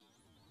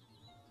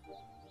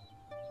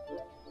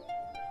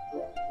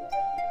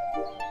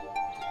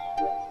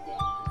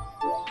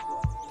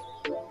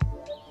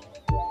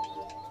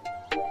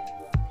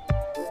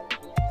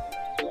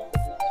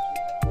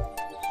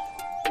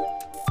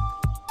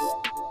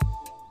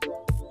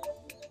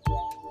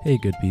Hey,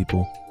 good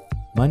people.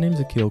 My name is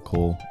Akil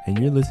Cole, and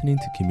you're listening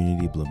to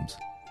Community Blooms.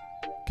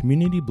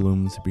 Community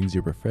Blooms brings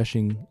you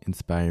refreshing,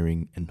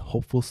 inspiring, and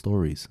hopeful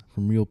stories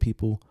from real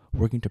people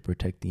working to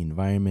protect the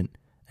environment,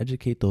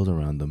 educate those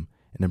around them,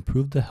 and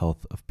improve the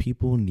health of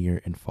people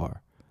near and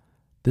far.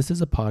 This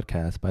is a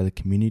podcast by the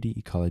Community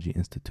Ecology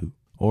Institute,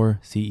 or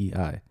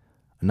CEI,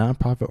 a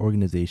nonprofit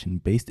organization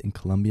based in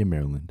Columbia,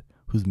 Maryland,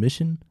 whose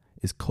mission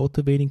is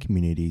cultivating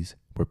communities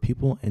where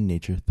people and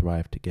nature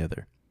thrive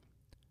together.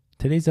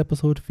 Today's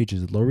episode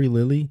features Lori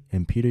Lilly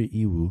and Peter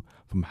Iwu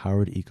from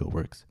Howard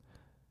EcoWorks.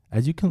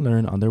 As you can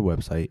learn on their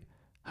website,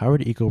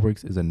 Howard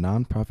EcoWorks is a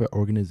nonprofit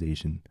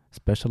organization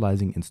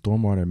specializing in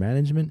stormwater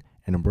management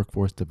and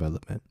workforce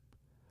development.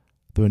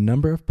 Through a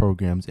number of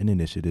programs and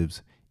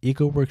initiatives,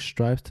 EcoWorks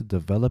strives to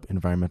develop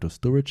environmental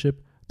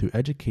stewardship through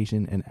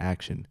education and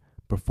action,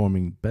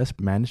 performing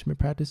best management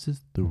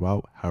practices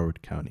throughout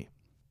Howard County.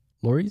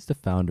 Lori is the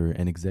founder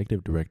and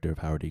executive director of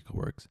Howard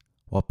EcoWorks,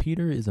 while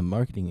Peter is a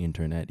marketing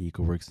intern at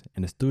EcoWorks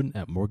and a student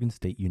at Morgan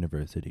State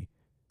University.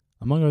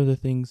 Among other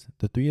things,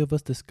 the three of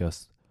us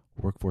discuss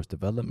workforce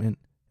development,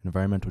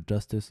 environmental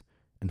justice,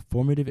 and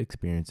formative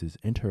experiences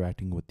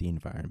interacting with the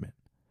environment.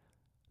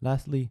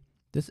 Lastly,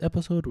 this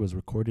episode was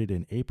recorded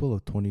in April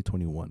of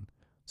 2021,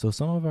 so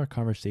some of our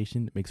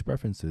conversation makes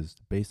references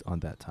based on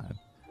that time.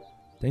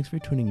 Thanks for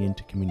tuning in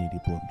to Community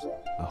Blooms.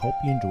 I hope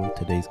you enjoyed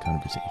today's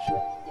conversation.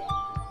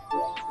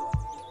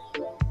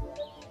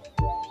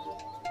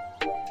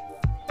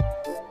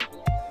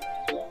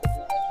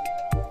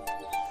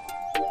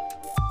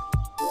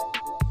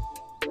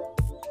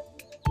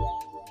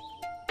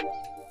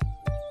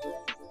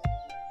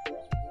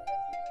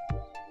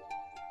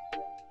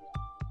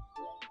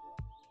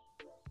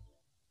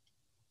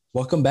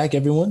 Welcome back,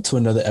 everyone, to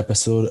another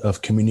episode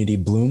of Community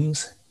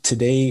Blooms.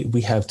 Today,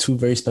 we have two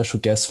very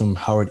special guests from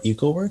Howard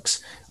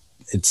EcoWorks.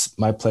 It's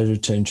my pleasure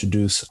to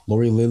introduce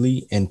Lori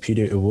Lilly and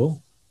Peter Iwu.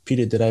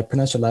 Peter, did I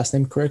pronounce your last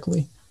name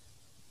correctly?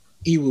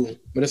 Iwu,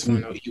 but it's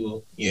fine.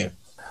 Iwu, yeah.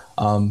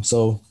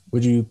 So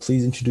would you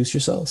please introduce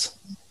yourselves?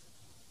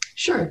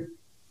 Sure.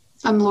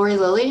 I'm Lori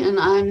Lilly, and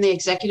I'm the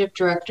executive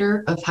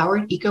director of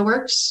Howard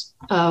EcoWorks.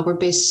 We're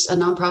a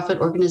nonprofit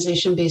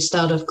organization based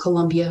out of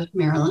Columbia,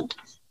 Maryland.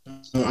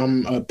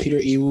 I'm Peter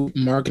Iwu,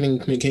 marketing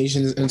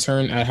communications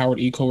intern at Howard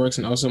EcoWorks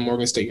and also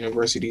Morgan State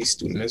University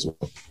student as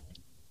well.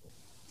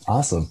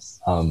 Awesome.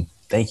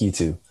 Thank you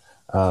too.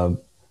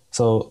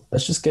 So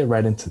let's just get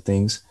right into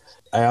things.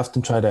 I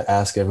often try to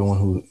ask everyone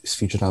who is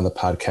featured on the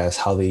podcast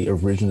how they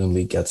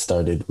originally get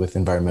started with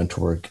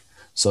environmental work.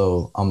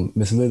 So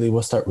Ms. Lilly,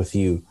 we'll start with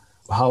you.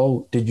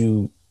 How did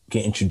you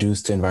get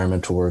introduced to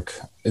environmental work?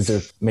 Is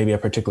there maybe a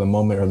particular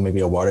moment or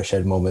maybe a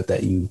watershed moment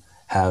that you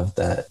have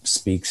that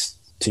speaks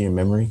to your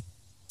memory?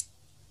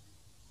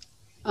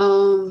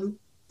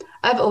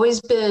 I've always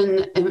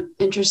been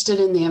interested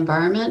in the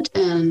environment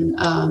and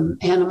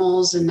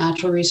animals and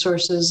natural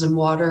resources and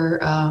water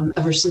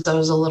ever since I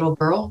was a little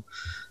girl.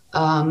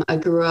 I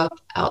grew up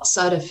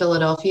outside of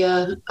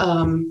Philadelphia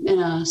in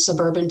a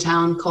suburban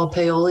town called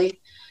Paoli.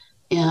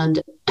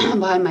 And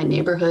behind my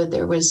neighborhood,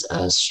 there was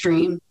a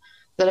stream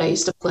that I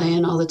used to play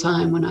in all the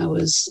time when I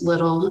was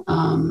little.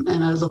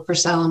 And I looked for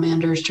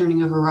salamanders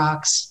turning over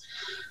rocks.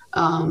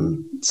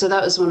 So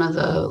that was one of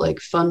the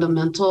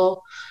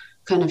fundamental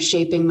kind of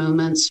shaping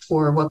moments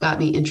for what got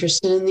me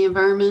interested in the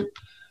environment.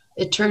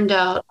 It turned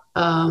out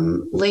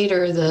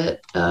later that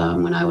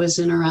when I was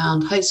in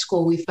around high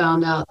school, we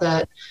found out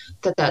that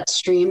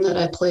stream that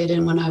I played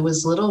in when I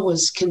was little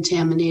was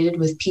contaminated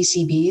with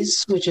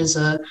PCBs, which is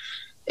a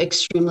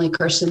extremely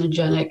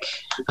carcinogenic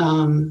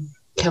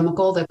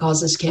chemical that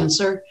causes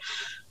cancer.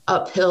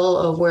 Uphill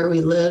of where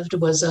we lived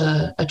was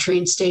a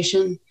train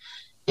station.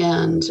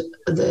 And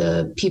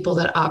the people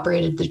that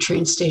operated the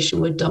train station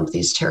would dump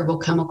these terrible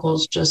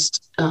chemicals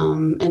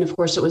and of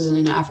course it was in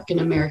an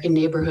African-American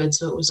neighborhood,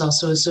 so it was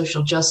also a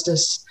social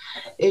justice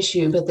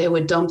issue, but they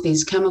would dump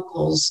these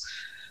chemicals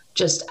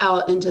just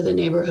out into the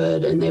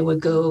neighborhood and they would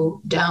go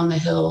down the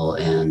hill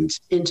and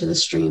into the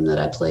stream that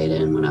I played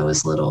in when I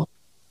was little.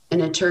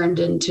 And it turned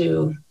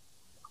into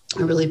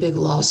a really big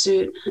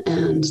lawsuit,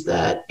 and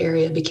that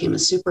area became a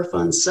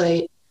Superfund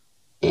site.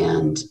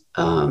 And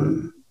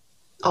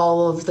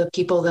all of the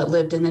people that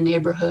lived in the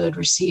neighborhood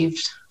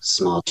received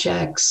small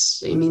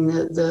checks. I mean,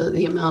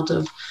 the amount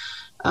of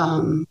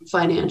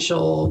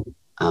financial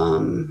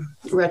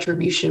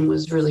retribution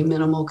was really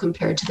minimal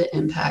compared to the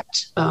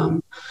impact.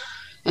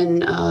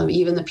 And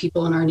even the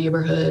people in our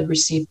neighborhood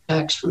received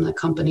checks from the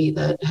company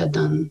that had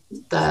done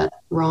that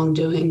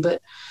wrongdoing.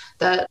 But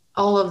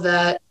all of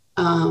that,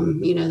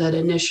 that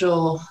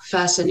initial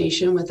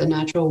fascination with the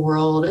natural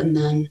world and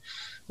then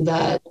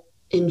that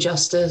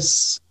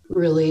injustice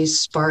really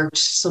sparked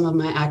some of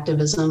my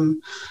activism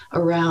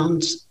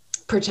around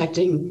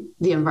protecting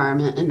the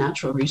environment and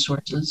natural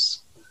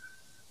resources.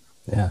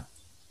 Yeah.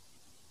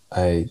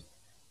 I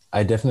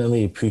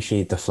definitely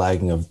appreciate the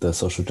flagging of the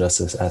social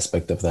justice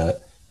aspect of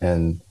that.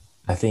 And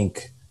I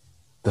think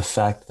the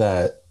fact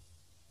that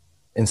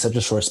in such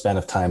a short span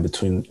of time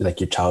between your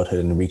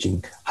childhood and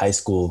reaching high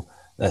school,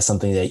 that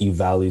something that you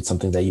valued,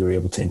 something that you were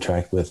able to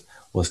interact with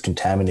was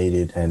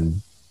contaminated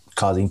and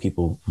causing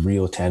people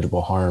real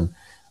tangible harm,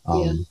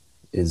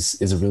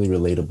 is a really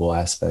relatable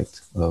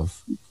aspect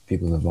of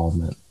people's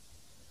involvement.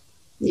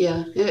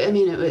 Yeah, I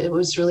mean, it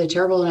was really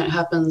terrible, and it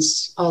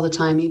happens all the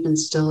time. Even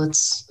still,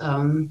 it's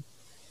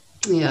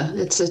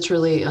it's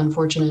really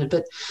unfortunate.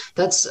 But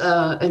that's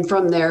and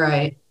from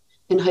there,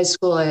 in high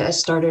school, I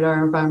started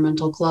our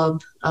environmental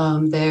club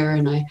there,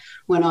 and I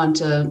went on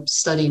to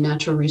study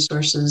natural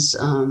resources,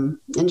 and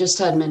just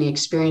had many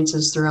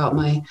experiences throughout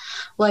my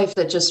life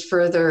that just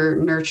further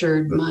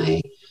nurtured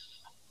my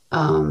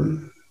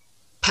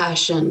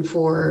passion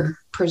for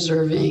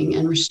preserving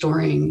and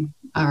restoring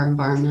our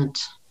environment.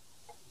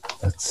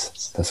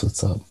 That's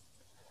what's up.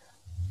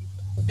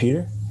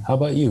 Peter, how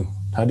about you?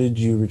 How did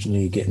you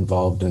originally get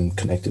involved and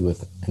connected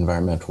with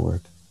environmental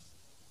work?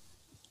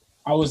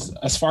 I was,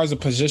 as far as the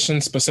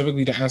position,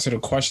 specifically to answer the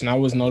question, I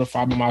was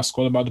notified by my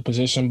school about the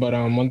position. But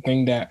one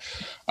thing that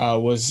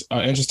was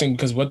interesting,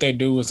 because what they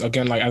do is,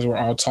 again, like as we're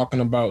all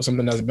talking about,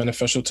 something that's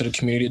beneficial to the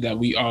community that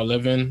we all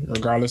live in,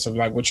 regardless of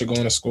like what you're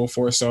going to school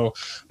for. So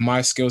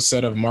my skill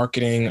set of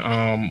marketing,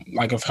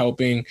 like of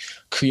helping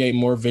create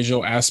more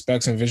visual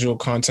aspects and visual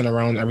content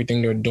around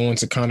everything they're doing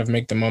to kind of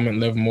make the moment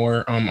live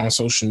more on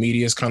social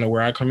media is kind of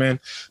where I come in.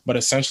 But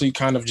essentially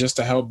kind of just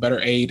to help better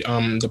aid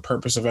the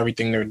purpose of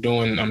everything they're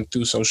doing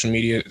through social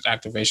media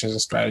activations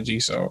and strategy.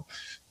 So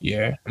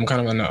yeah, I'm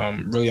kind of on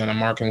the really on the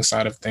marketing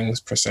side of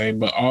things per se,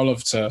 but all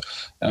of to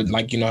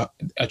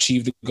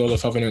achieve the goal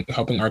of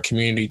helping our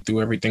community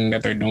through everything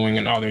that they're doing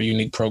and all their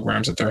unique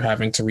programs that they're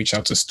having to reach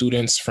out to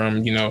students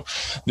from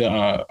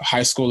the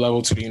high school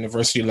level to the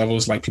university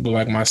levels, like people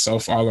like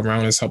myself all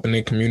around is helping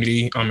the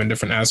community in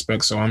different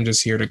aspects. So I'm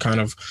just here to kind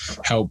of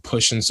help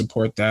push and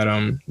support that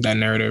that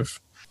narrative.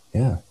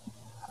 Yeah,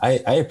 I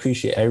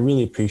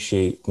really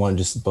appreciate one,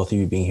 just both of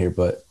you being here,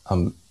 but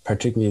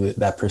particularly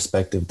that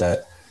perspective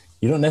that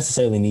you don't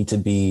necessarily need to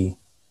be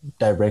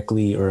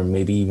directly or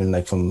maybe even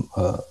like from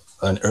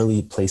an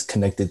early place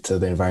connected to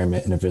the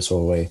environment in a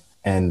visceral way.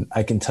 And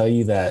I can tell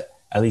you that,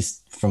 at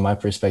least from my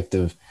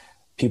perspective,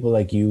 people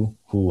like you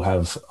who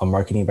have a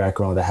marketing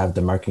background, that have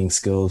the marketing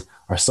skills,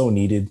 are so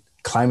needed.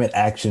 Climate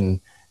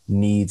action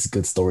needs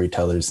good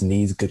storytellers,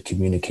 needs good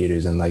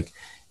communicators. And like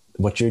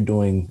what you're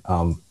doing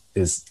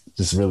is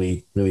just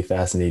really, really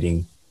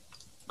fascinating.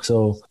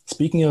 So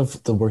speaking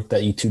of the work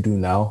that you two do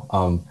now,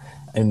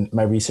 in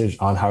my research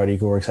on Howard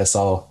EcoWorks, I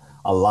saw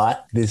a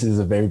lot. This is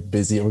a very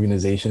busy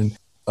organization.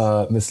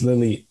 Ms.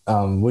 Lily,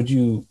 would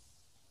you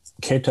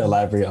care to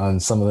elaborate on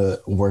some of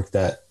the work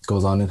that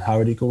goes on in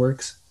Howard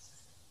EcoWorks?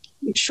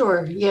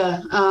 Sure.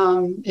 Yeah.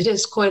 It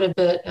is quite a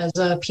bit, as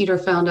Peter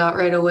found out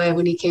right away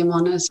when he came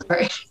on as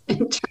our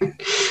intern.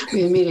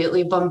 We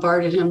immediately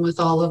bombarded him with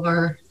all of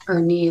our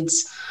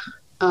needs.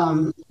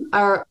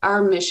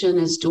 Our mission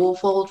is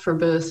dual-fold for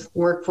both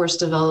workforce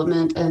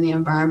development and the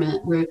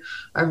environment. We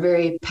are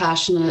very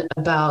passionate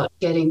about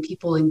getting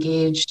people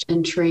engaged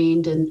and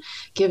trained and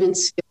given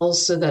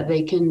skills so that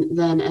they can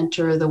then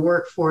enter the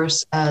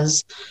workforce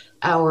as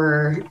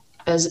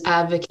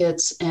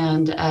advocates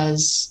and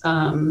as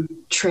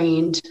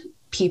trained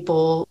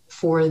people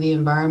for the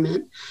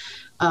environment.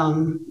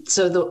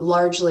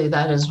 Largely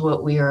that is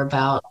what we are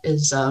about,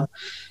 is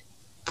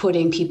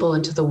putting people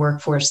into the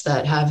workforce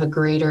that have a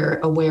greater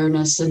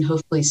awareness and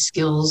hopefully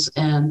skills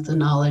and the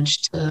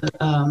knowledge to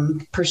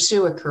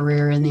pursue a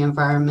career in the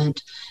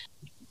environment.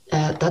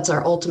 That's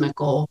our ultimate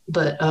goal,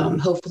 but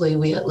hopefully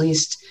we at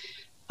least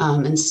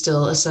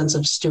instill a sense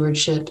of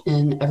stewardship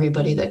in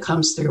everybody that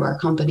comes through our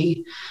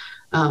company.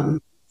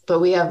 But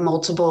we have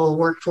multiple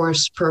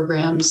workforce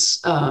programs.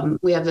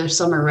 We have the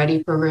Summer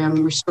Ready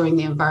program, Restoring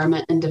the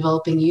Environment and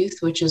Developing Youth,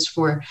 which is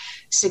for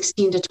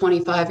 16 to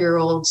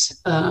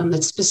 25-year-olds.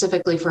 That's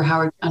specifically for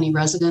Howard County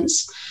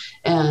residents.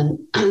 And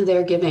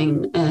they're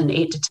giving an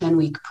 8 to 10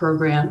 week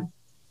program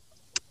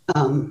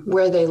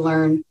where they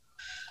learn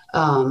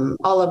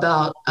all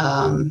about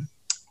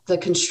the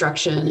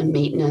construction and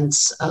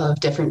maintenance of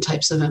different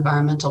types of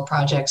environmental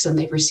projects, and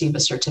they receive a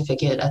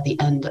certificate at the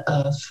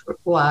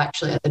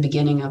at the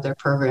beginning of their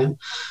program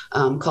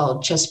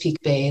called Chesapeake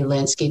Bay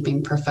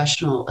Landscaping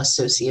Professional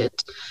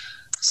Associate.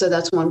 So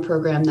that's one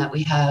program that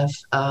we have.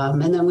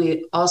 And then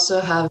we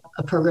also have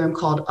a program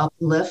called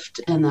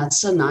Uplift, and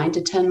that's a 9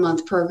 to 10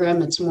 month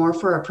program. It's more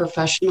for a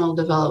professional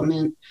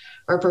development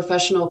or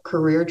professional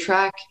career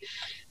track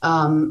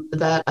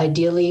that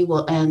ideally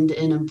will end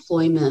in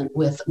employment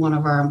with one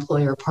of our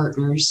employer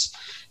partners.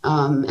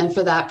 And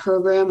for that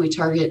program, we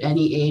target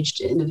any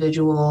aged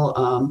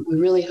individual. We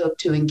really hope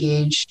to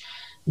engage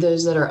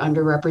those that are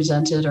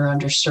underrepresented or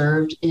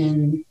underserved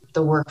in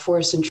the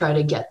workforce and try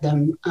to get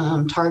them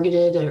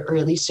targeted or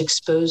at least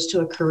exposed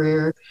to a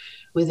career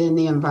within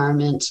the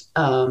environment.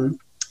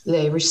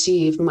 They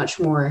receive much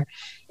more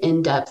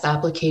in-depth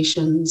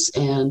applications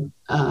and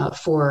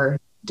for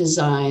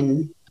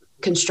design,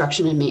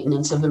 construction and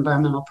maintenance of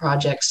environmental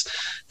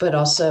projects, but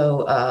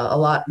also a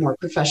lot more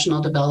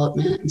professional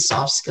development and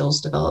soft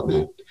skills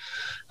development.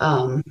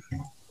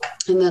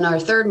 And then our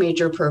third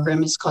major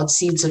program is called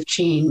Seeds of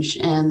Change,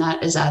 and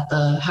that is at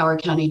the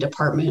Howard County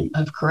Department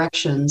of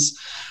Corrections,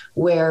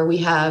 where we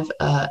have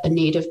a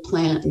native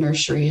plant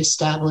nursery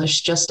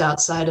established just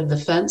outside of the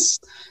fence.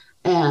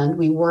 And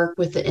we work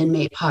with the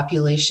inmate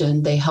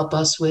population. They help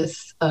us with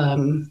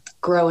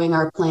growing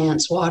our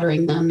plants,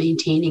 watering them,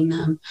 maintaining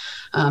them.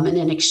 And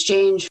in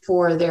exchange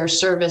for their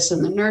service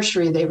in the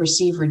nursery, they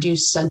receive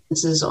reduced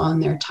sentences on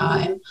their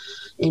time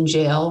in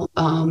jail,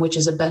 which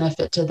is a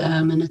benefit to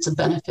them. And it's a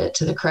benefit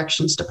to the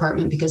corrections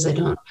department because they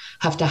don't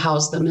have to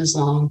house them as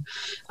long.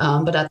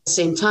 But at the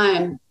same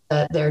time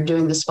that they're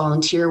doing this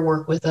volunteer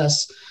work with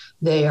us,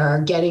 they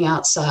are getting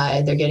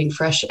outside, they're getting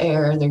fresh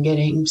air, they're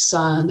getting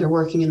sun, they're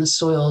working in the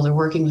soil, they're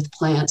working with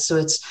plants.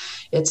 So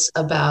it's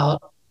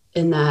about,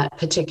 in that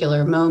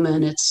particular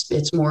moment,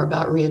 it's more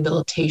about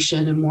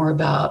rehabilitation and more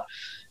about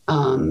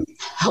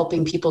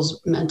helping people's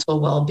mental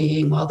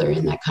well-being while they're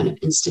in that kind of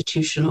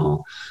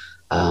institutional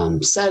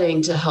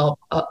setting to help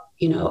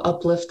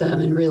uplift them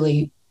and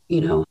really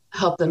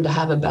help them to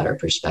have a better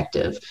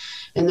perspective.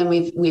 And then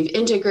we've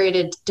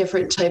integrated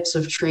different types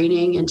of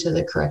training into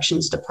the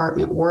corrections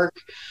department work.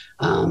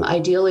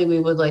 Ideally, we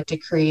would like to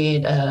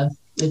create a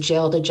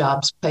jail to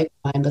jobs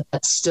pipeline, but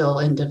that's still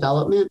in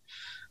development.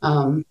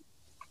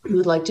 We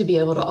would like to be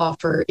able to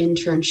offer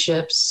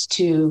internships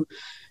to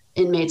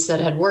inmates that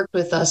had worked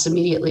with us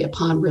immediately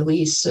upon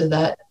release, so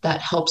that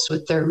helps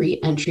with their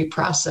re-entry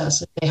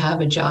process. If they have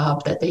a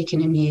job that they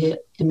can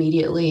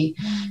immediately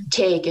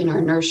take in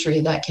our nursery,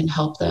 that can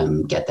help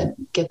them get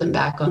them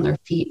back on their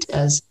feet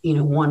as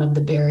one of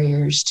the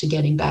barriers to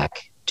getting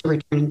back to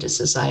returning to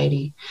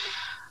society.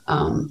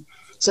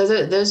 So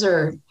those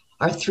are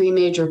our three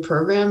major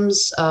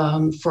programs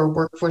for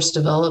workforce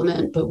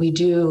development, but we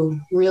do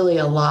really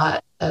a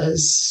lot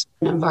as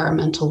an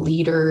environmental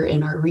leader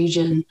in our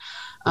region.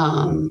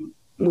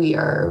 We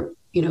are,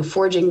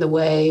 forging the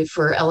way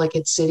for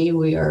Ellicott City.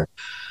 We are,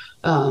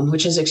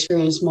 which has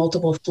experienced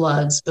multiple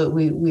floods, but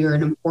we are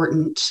an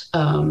important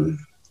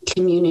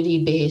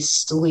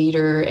community-based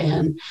leader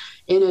and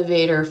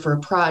innovator for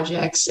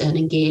projects and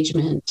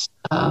engagement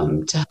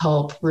to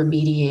help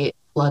remediate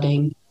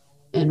flooding.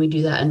 And we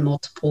do that in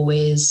multiple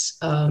ways.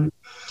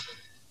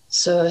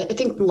 So I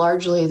think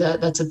largely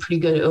that's a pretty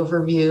good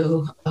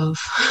overview of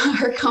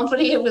our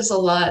company. It was a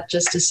lot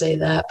just to say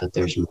that, but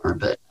there's more,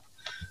 but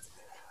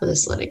I'll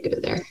just let it go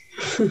there.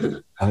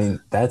 I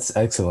mean, that's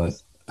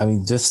excellent. I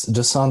mean,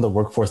 just on the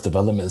workforce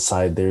development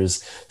side,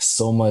 there's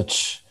so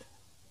much.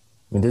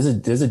 I mean,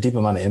 there's a deep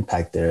amount of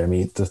impact there. I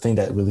mean, the thing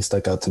that really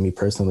stuck out to me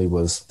personally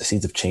was the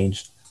Seeds of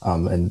Change,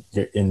 and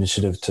your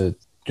initiative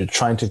you're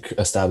trying to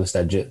establish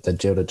that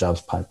jail to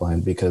jobs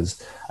pipeline,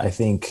 because I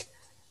think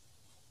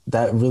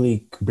that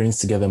really brings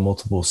together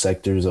multiple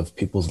sectors of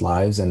people's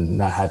lives, and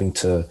not having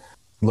to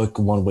look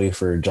one way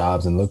for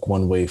jobs and look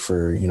one way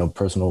for,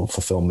 personal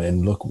fulfillment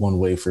and look one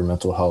way for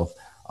mental health,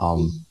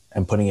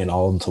 and putting it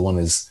all into one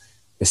is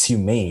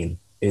humane.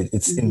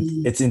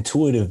 It's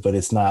intuitive, but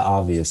it's not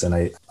obvious. And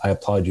I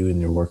applaud you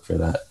in your work for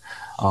that.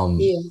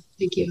 Yeah,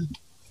 thank you.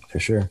 For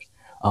sure.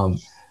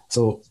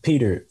 So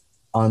Peter,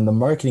 on the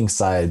marketing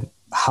side,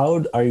 how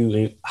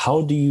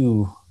do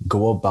you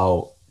go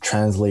about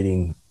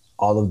translating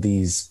all of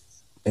these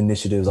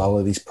initiatives, all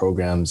of these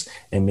programs,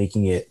 and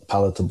making it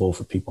palatable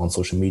for people on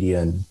social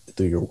media and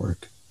through your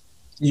work?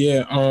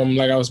 Yeah,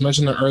 like I was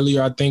mentioning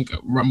earlier, I think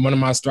one of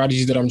my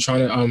strategies that I'm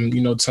trying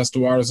to, test the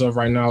waters of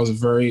right now is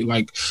very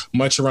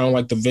much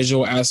around the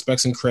visual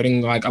aspects and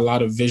creating a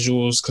lot of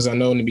visuals. Cause I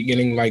know in the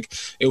beginning,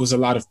 it was a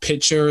lot of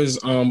pictures,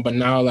 but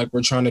now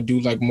we're trying to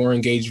do more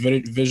engaged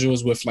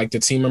visuals with the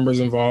team members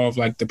involved,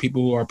 the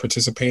people who are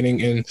participating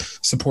in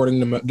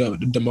supporting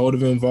the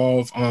motive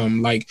involved,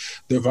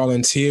 their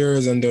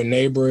volunteers and their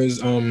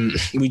neighbors.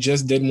 We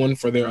just did one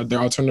for their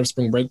alternative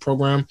spring break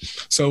program.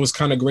 So it was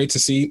kind of great to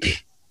see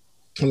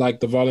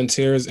the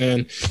volunteers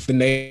and the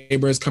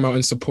neighbors come out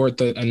and support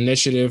the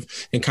initiative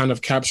and kind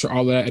of capture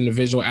all of that in the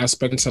visual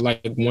aspect into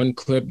one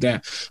clip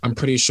that I'm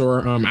pretty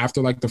sure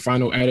after the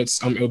final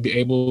edits, it'll be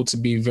able to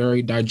be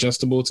very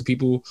digestible to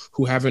people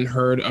who haven't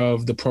heard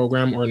of the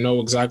program or know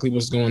exactly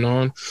what's going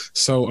on.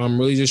 So I'm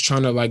really just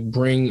trying to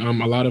bring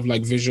a lot of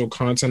visual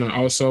content. And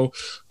also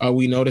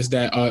we noticed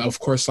that of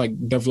course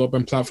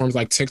developing platforms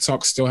like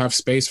TikTok still have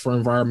space for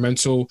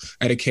environmental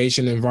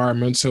education,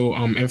 environmental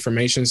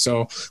information.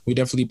 So we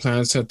definitely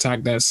plan to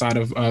attack that side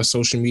of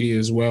social media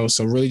as well.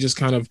 So really just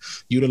kind of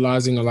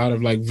utilizing a lot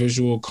of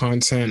visual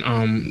content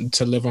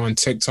to live on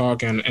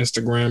TikTok and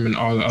Instagram and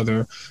all the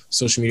other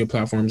social media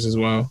platforms as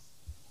well.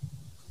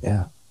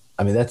 Yeah.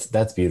 I mean,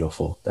 that's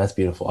beautiful. That's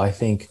beautiful. I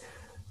think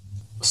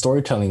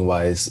storytelling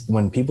wise,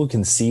 when people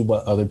can see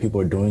what other people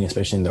are doing,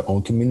 especially in their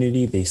own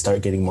community, they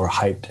start getting more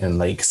hyped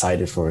and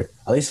excited for it.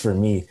 At least for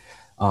me,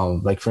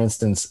 for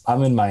instance,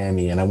 I'm in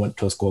Miami and I went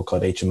to a school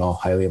called HML,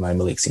 Hialeah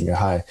Miami Lakes Senior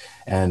High.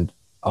 And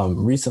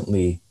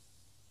recently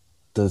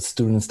the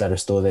students that are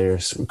still there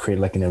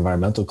created an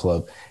environmental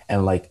club,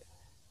 and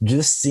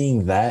just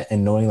seeing that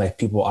and knowing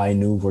people I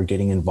knew were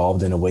getting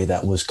involved in a way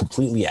that was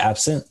completely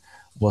absent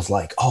was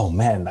oh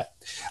man,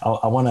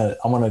 I want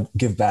to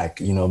give back.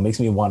 You know, it makes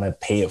me want to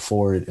pay it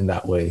forward in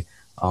that way.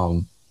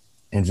 And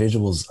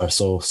visuals are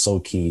so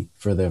key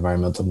for the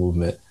environmental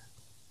movement.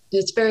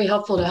 It's very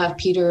helpful to have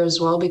Peter as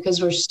well,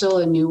 because we're still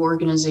a new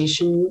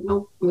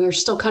organization. We're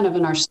still kind of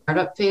in our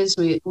startup phase.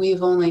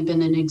 We've only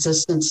been in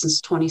existence since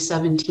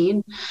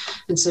 2017.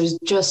 And so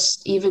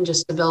just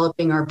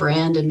developing our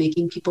brand and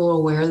making people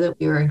aware that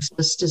we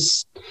exist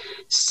is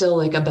still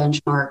like a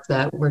benchmark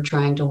that we're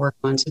trying to work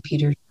on. So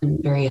Peter's been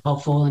very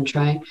helpful in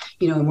trying,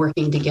 and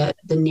working to get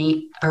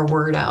our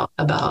word out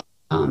about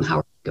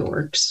how it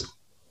works.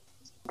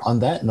 On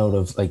that note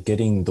of like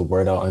getting the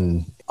word out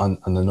and on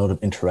the note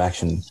of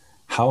interaction,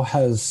 how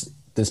has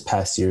this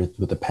past year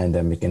with the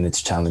pandemic and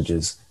its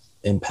challenges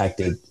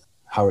impacted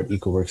Howard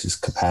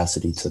EcoWorks'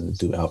 capacity to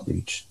do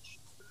outreach?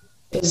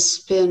 It's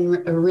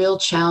been a real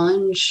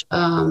challenge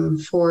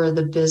for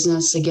the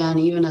business, again,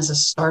 even as a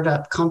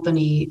startup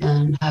company,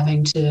 and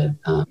having to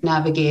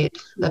navigate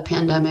the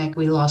pandemic.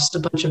 We lost a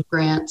bunch of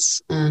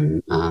grants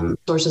and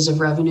sources of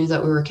revenue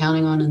that we were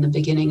counting on in the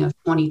beginning of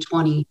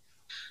 2020.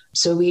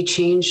 So we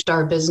changed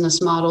our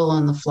business model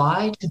on the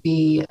fly to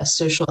be a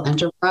social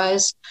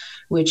enterprise,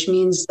 which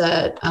means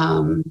that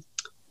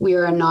we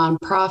are a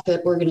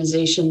nonprofit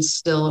organization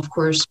still, of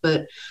course,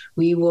 but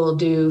we will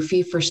do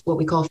what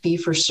we call fee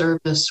for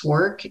service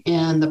work,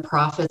 and the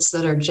profits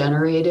that are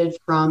generated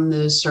from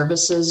those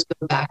services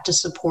go back to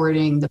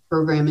supporting the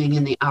programming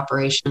and the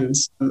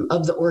operations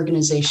of the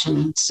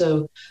organization.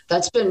 So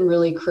that's been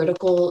really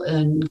critical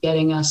in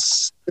getting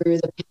us through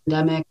the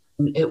pandemic.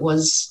 It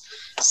was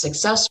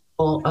successful.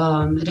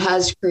 It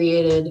has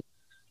created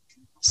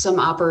some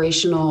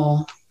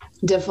operational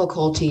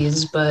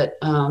difficulties, but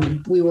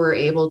we were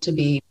able to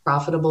be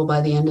profitable by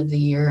the end of the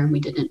year, and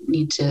we didn't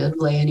need to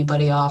lay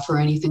anybody off or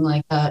anything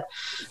like that.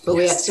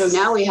 But so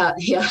now we have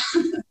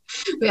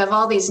we have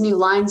all these new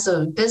lines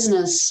of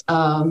business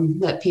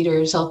that Peter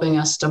is helping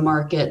us to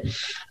market,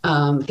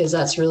 because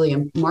that's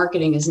really,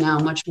 marketing is now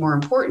much more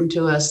important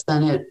to us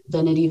than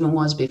it even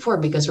was before,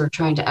 because we're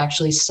trying to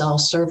actually sell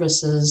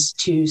services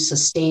to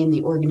sustain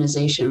the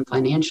organization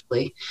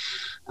financially.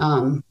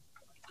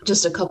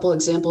 Just a couple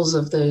examples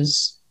of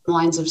those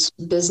lines of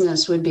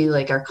business would be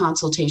like our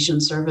consultation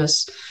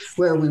service,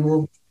 where we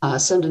will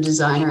send a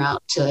designer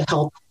out to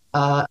help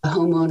a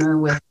homeowner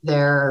with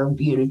their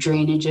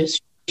drainage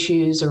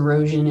issues,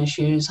 erosion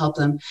issues,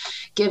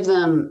 give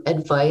them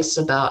advice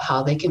about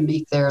how they can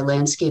make their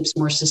landscapes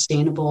more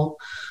sustainable.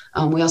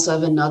 We also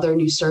have another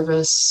new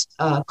service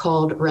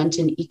called Rent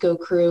an Eco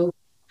Crew,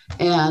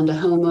 and a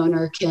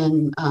homeowner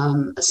can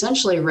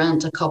essentially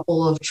rent a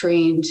couple of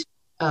trained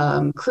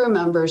crew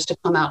members to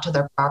come out to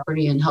their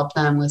property and help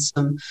them with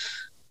some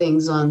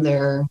things in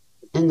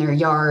their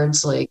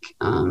yards, like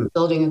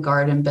building a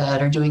garden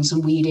bed or doing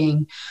some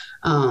weeding.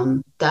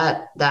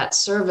 That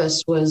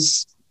service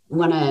was,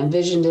 when I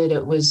envisioned it,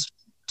 it was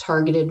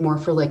targeted more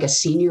for like a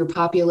senior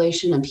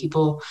population, and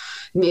people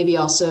maybe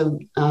also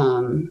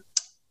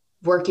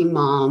working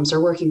moms or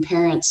working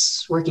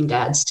parents, working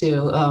dads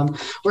too,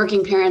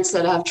 working parents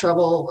that have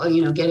trouble,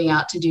 getting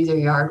out to do their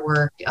yard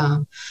work.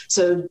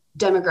 So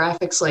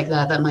demographics like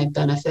that might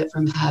benefit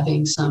from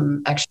having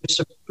some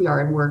extra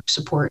yard work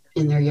support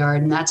in their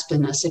yard. And that's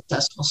been a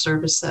successful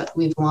service that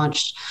we've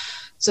launched.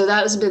 So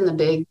that has been the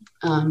big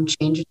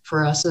change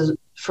for us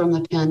from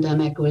the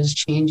pandemic, was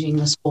changing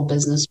this whole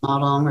business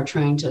model. And we're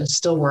trying to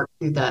still work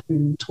through that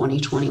in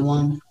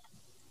 2021.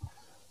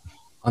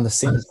 On the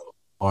same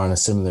or on a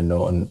similar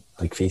note, on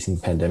like facing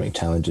pandemic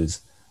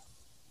challenges,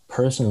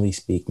 personally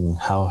speaking,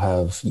 how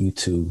have you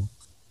two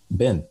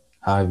been?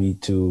 How have you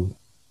two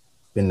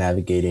been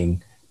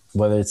navigating,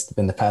 whether it's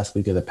been the past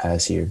week or the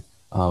past year?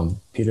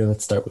 Peter,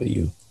 let's start with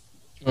you.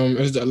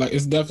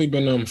 It's definitely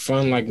been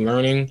fun, like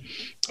learning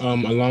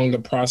along the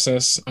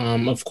process.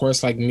 Of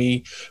course, like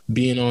me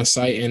being on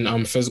site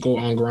and physical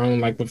on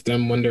ground, like with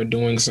them when they're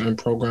doing certain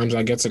programs,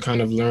 I get to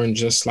kind of learn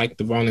just like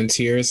the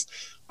volunteers.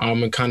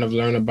 And kind of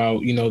learn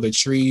about, the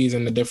trees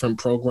and the different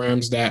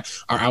programs that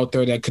are out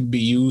there that could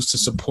be used to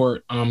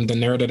support the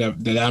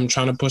narrative that I'm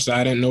trying to push that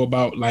I didn't know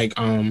about. Like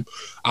I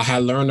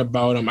had learned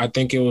about I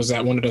think it was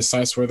at one of the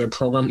sites where the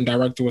program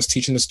director was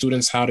teaching the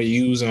students how to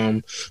use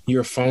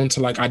your phone to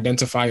like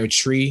identify a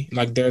tree.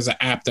 Like there's an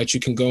app that you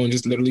can go and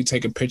just literally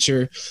take a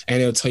picture and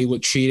it'll tell you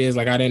what tree it is.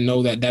 Like I didn't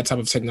know that type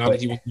of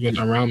technology was even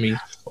around me.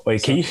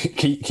 Wait, can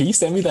you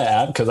send me that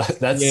app? Because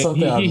that's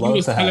something I'd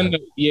love to have.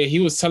 He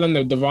was telling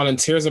the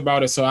volunteers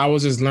about it. So I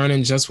was just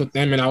learning just with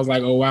them. And I was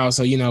like, oh, wow.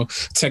 So,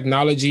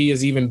 technology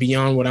is even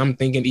beyond what I'm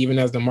thinking, even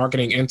as the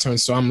marketing intern.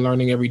 So I'm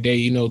learning every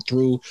day,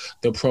 through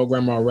the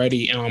program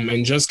already.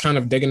 And just kind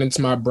of digging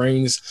into my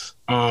brains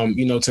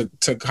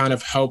to kind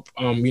of help,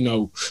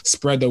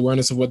 spread the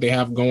awareness of what they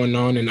have going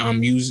on,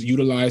 and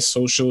utilize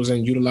socials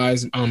and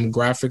utilize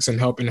graphics and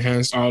help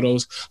enhance all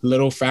those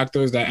little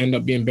factors that end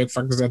up being big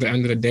factors at the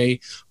end of the day,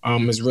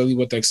 is really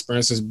what the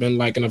experience has been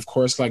like. And of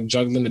course, like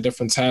juggling the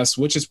different tasks,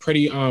 which is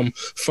pretty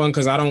fun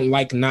because I don't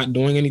like not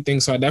doing anything.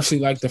 So I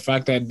definitely like the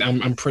fact that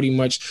I'm pretty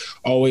much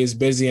always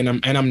busy, and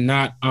I'm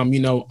not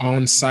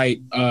on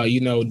site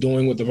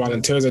doing what the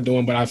volunteers are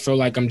doing, but I feel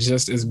like I'm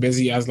just as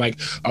busy as like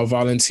a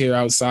volunteer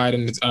outside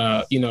and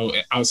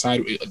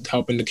outside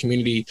helping the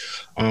community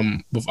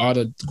with all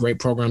the great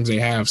programs they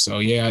have. So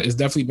yeah, it's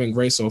definitely been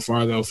great so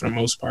far though, for the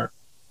most part.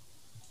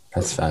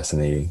 That's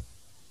fascinating.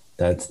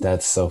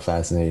 That's so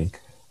fascinating.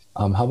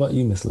 How about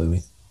you, Miss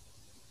Lily?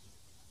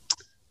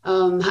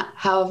 How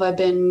have I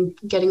been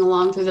getting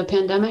along through the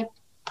pandemic?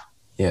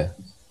 Yeah.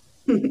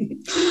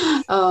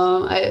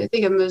 I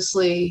think I'm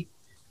mostly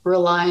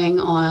relying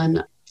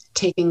on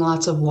taking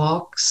lots of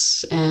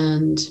walks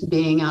and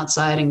being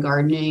outside and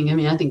gardening. I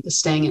mean, I think the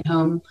staying at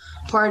home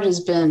part has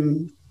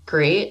been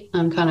great.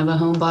 I'm kind of a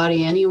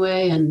homebody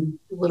anyway, and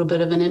a little bit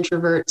of an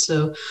introvert,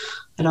 so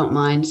I don't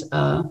mind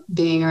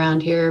being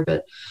around here.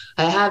 But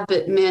I have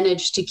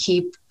managed to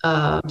keep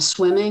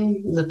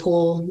swimming. The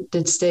pool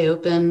did stay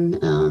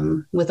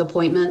open with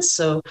appointments,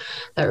 so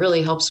that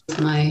really helps with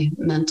my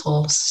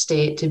mental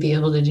state to be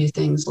able to do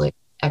things like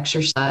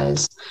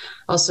exercise.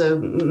 Also,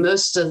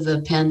 most of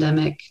the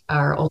pandemic,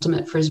 our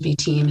Ultimate Frisbee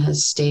team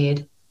has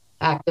stayed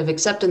active,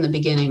 except in the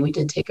beginning. We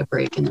did take a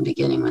break in the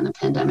beginning when the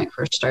pandemic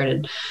first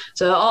started.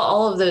 So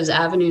all of those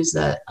avenues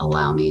that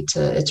allow me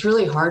to, it's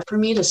really hard for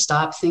me to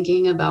stop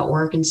thinking about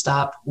work and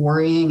stop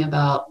worrying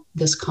about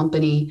this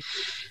company.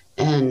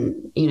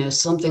 And,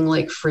 something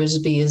like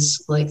Frisbee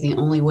is like the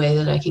only way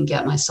that I can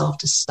get myself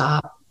to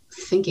stop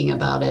thinking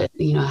about it.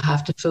 I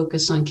have to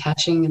focus on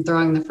catching and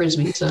throwing the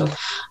Frisbee. So,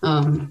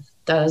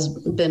 that has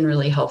been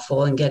really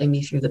helpful in getting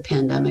me through the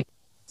pandemic.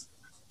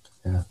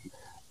 Yeah.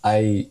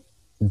 I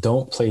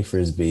don't play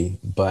Frisbee,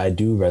 but I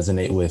do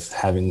resonate with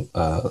having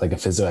like a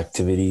physical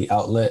activity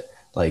outlet.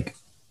 Like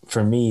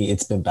for me,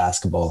 it's been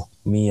basketball.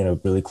 Me and a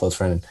really close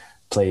friend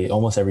play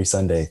almost every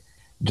Sunday.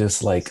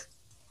 Just like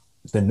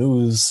the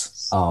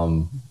news,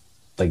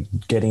 like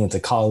getting into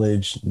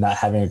college, not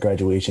having a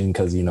graduation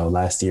because,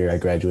 last year I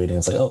graduated and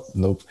it's like, oh,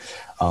 nope.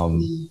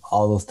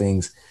 All those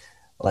things.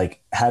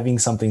 Like having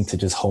something to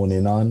just hone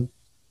in on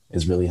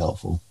is really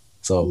helpful.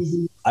 So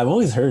I've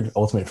always heard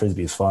Ultimate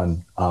Frisbee is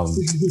fun.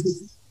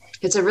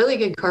 It's a really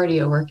good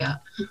cardio workout.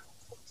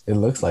 It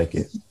looks like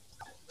it.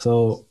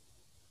 So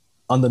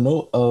on the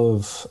note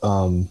of,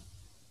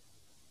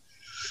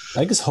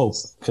 I guess hope,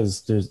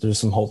 because there's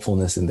some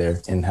hopefulness in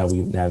there in how we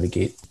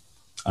navigate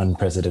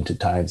unprecedented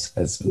times,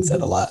 has been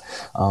said a lot.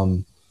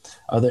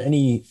 Are there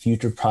any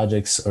future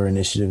projects or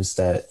initiatives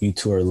that you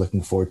two are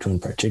looking forward to in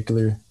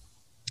particular?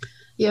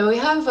 Yeah, we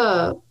have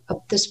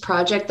this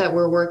project that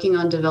we're working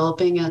on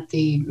developing at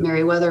the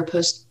Meriwether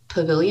Post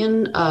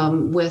Pavilion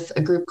with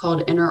a group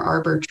called Inner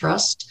Arbor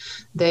Trust.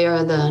 They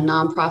are the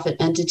nonprofit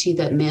entity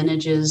that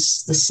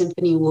manages the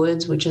Symphony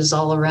Woods, which is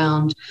all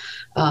around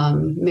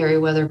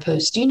Meriwether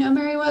Post. Do you know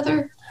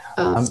Meriwether?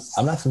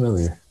 I'm not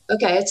familiar.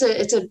 Okay,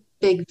 it's a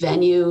big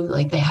venue.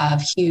 Like they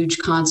have huge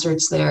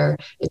concerts there.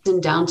 It's in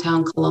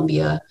downtown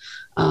Columbia.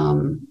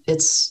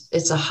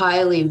 It's a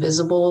highly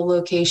visible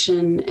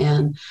location,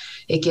 and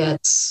it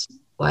gets,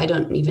 I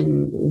don't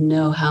even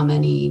know how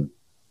many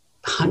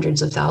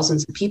hundreds of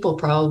thousands of people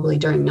probably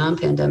during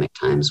non-pandemic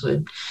times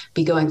would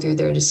be going through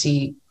there to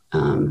see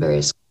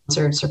various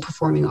concerts or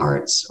performing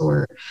arts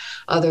or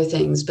other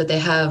things. But they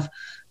have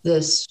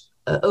this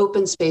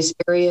open space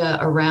area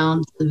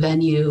around the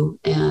venue,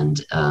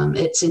 and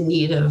it's in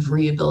need of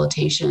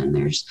rehabilitation.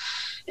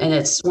 And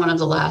it's one of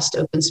the last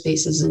open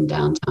spaces in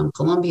downtown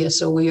Columbia.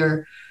 So we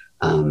are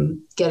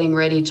getting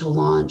ready to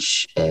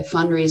launch a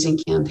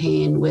fundraising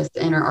campaign with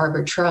Inner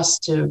Arbor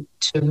Trust to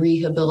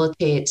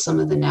rehabilitate some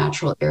of the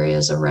natural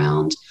areas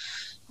around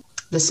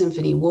the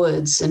Symphony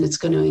Woods. And it's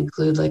going to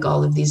include like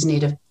all of these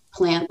native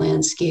plant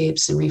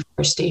landscapes and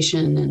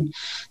reforestation and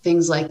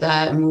things like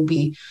that. And we'll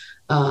be,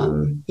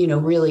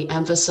 really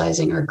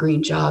emphasizing our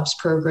Green Jobs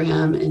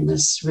program in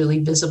this really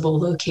visible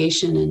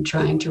location and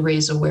trying to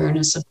raise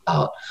awareness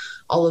about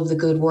all of the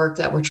good work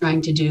that we're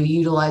trying to do,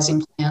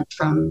 utilizing plants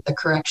from the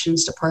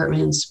corrections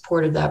department in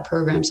support of that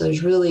program. So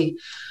there's really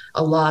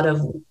a lot of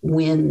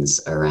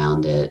wins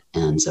around it.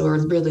 And so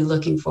we're really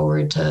looking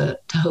forward to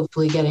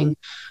hopefully getting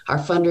our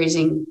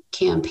fundraising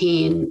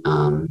campaign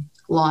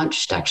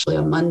launched actually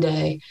on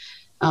Monday.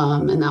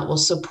 And that will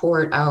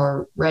support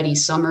our Ready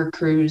Summer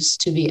Crews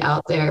to be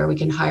out there. We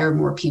can hire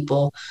more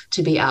people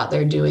to be out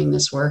there doing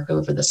this work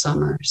over the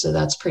summer. So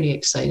that's pretty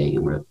exciting.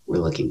 And we're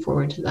looking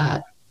forward to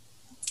that.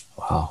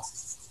 Wow.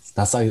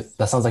 That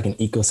sounds like an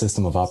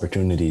ecosystem of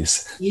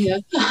opportunities. Yeah,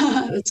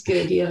 that's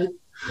good. Yeah.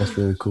 That's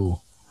really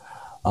cool.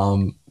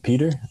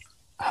 Peter,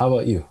 how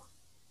about you?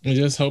 I'm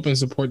just hoping to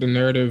support the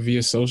narrative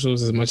via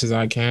socials as much as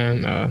I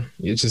can.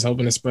 It's just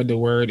hoping to spread the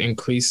word,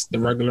 increase the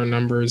regular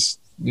numbers,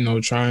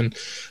 try and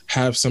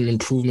have some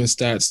improvement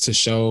stats to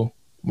show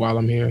while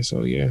I'm here.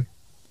 So, yeah.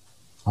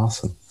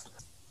 Awesome.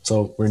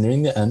 So we're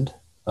nearing the end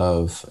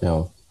of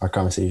our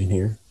conversation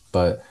here,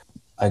 but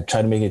I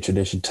try to make it a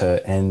tradition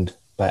to end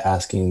by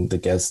asking the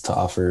guests to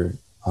offer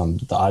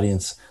the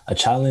audience a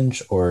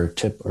challenge or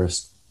tip or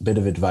bit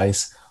of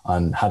advice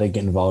on how to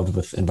get involved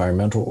with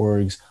environmental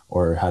orgs,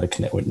 or how to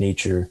connect with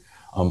nature,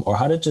 or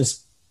how to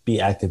just be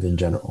active in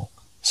general.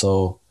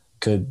 So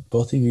could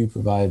both of you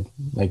provide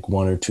like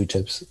one or two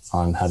tips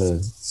on how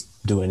to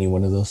do any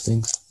one of those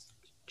things?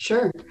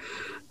 Sure.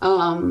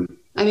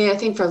 I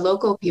think for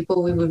local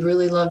people, we would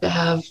really love to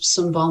have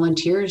some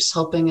volunteers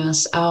helping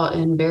us out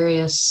in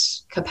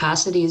various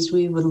capacities.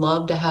 We would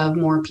love to have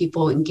more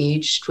people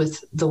engaged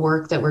with the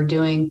work that we're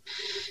doing.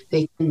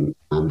 They can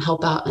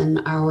help out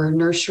in our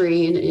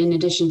nursery. In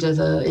addition to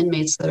the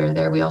inmates that are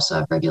there, we also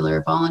have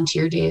regular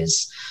volunteer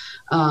days.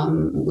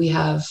 We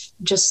have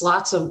just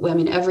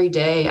every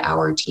day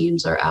our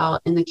teams are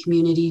out in the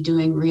community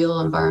doing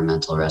real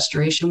environmental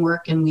restoration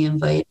work, and we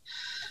invite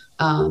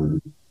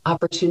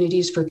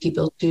opportunities for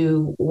people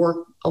to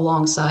work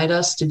alongside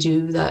us to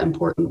do that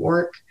important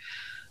work.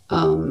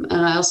 And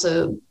I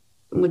also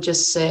would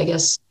just say, I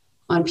guess,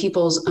 on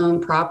people's own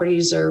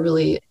properties, there are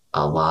really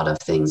a lot of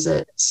things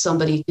that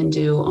somebody can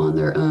do on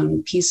their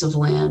own piece of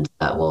land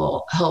that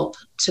will help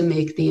to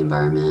make the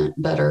environment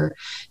better.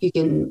 You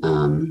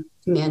can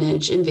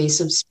manage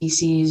invasive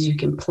species, you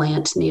can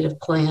plant native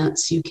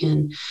plants, you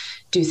can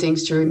do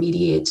things to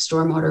remediate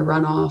stormwater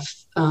runoff.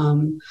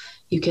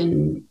 You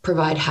can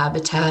provide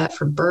habitat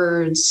for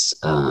birds.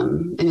 There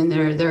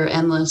are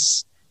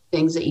endless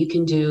things that you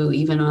can do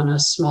even on a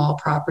small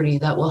property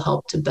that will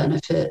help to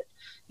benefit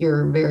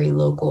your very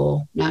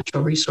local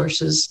natural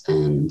resources.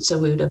 And so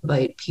we would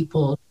invite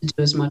people to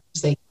do as much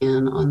as they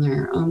can on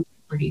their own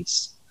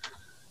properties.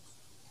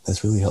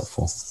 That's really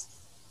helpful.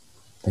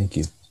 Thank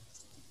you.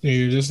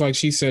 Yeah, just like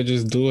she said,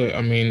 just do it.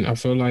 I mean, I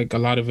feel like a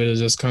lot of it is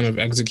just kind of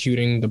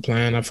executing the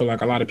plan. I feel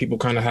like a lot of people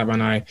kind of have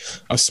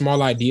a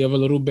small idea of a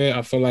little bit.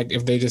 I feel like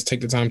if they just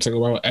take the time to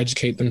go out,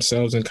 educate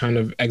themselves, and kind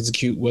of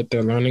execute what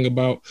they're learning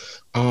about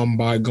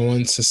by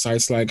going to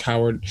sites like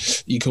Howard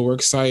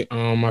EcoWorks site,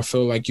 I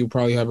feel like you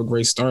probably have a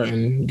great start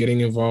in getting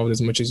involved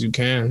as much as you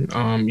can.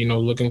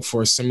 Looking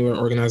for similar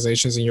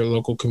organizations in your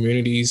local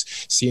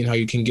communities, seeing how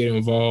you can get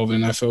involved.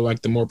 And I feel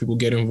like the more people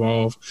get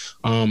involved,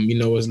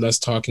 is less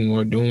talking,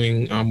 more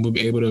doing. We'll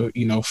be able to,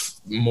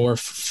 more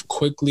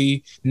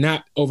quickly,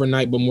 not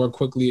overnight, but more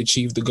quickly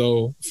achieve the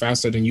goal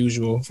faster than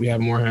usual if we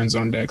have more hands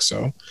on deck.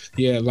 So,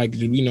 yeah,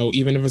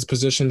 even if it's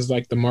positions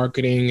like the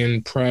marketing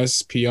and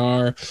press,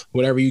 PR,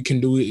 whatever you can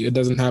do, it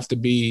doesn't have to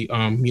be,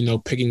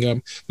 picking up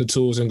the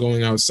tools and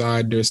going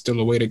outside. There's still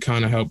a way to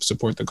kind of help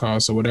support the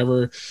cause. So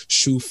whatever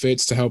shoe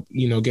fits to help,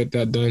 get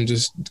that done,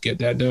 just get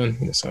that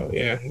done. So,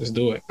 yeah, just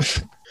do it.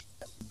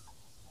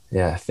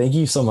 Yeah, thank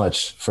you so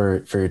much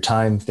for your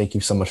time. Thank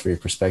you so much for your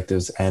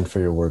perspectives and for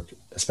your work,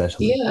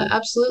 especially. Yeah,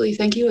 absolutely.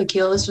 Thank you,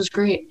 Akil. This was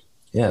great.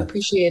 Yeah. I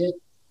appreciate it.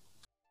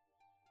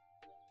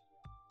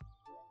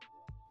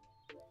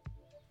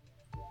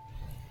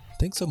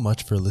 Thanks so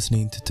much for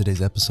listening to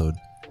today's episode.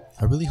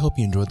 I really hope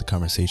you enjoyed the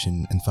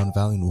conversation and found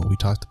value in what we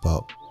talked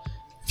about.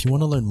 If you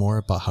want to learn more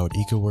about Howard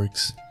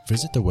EcoWorks,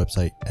 visit their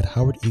website at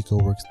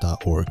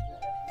howardecoworks.org.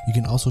 You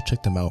can also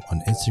check them out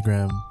on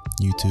Instagram,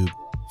 YouTube,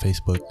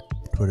 Facebook,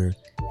 Twitter,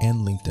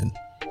 and LinkedIn.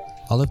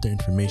 All of their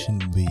information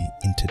will be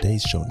in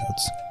today's show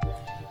notes.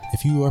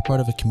 If you are part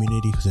of a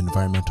community whose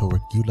environmental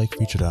work you'd like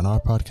featured on our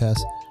podcast,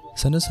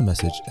 send us a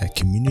message at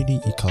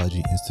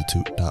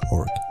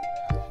communityecologyinstitute.org.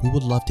 We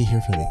would love to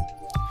hear from you,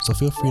 so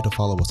feel free to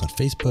follow us on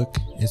Facebook,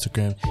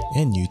 Instagram,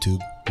 and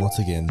YouTube, once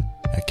again,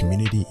 at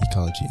Community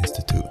Ecology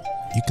Institute.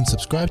 You can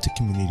subscribe to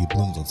Community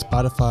Blooms on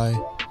Spotify,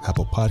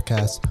 Apple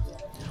Podcasts,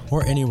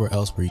 or anywhere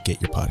else where you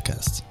get your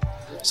podcasts.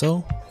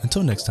 So,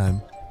 until next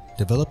time,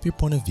 develop your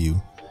point of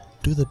view,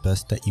 do the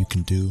best that you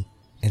can do,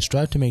 and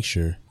strive to make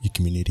sure your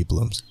community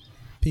blooms.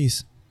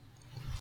 Peace.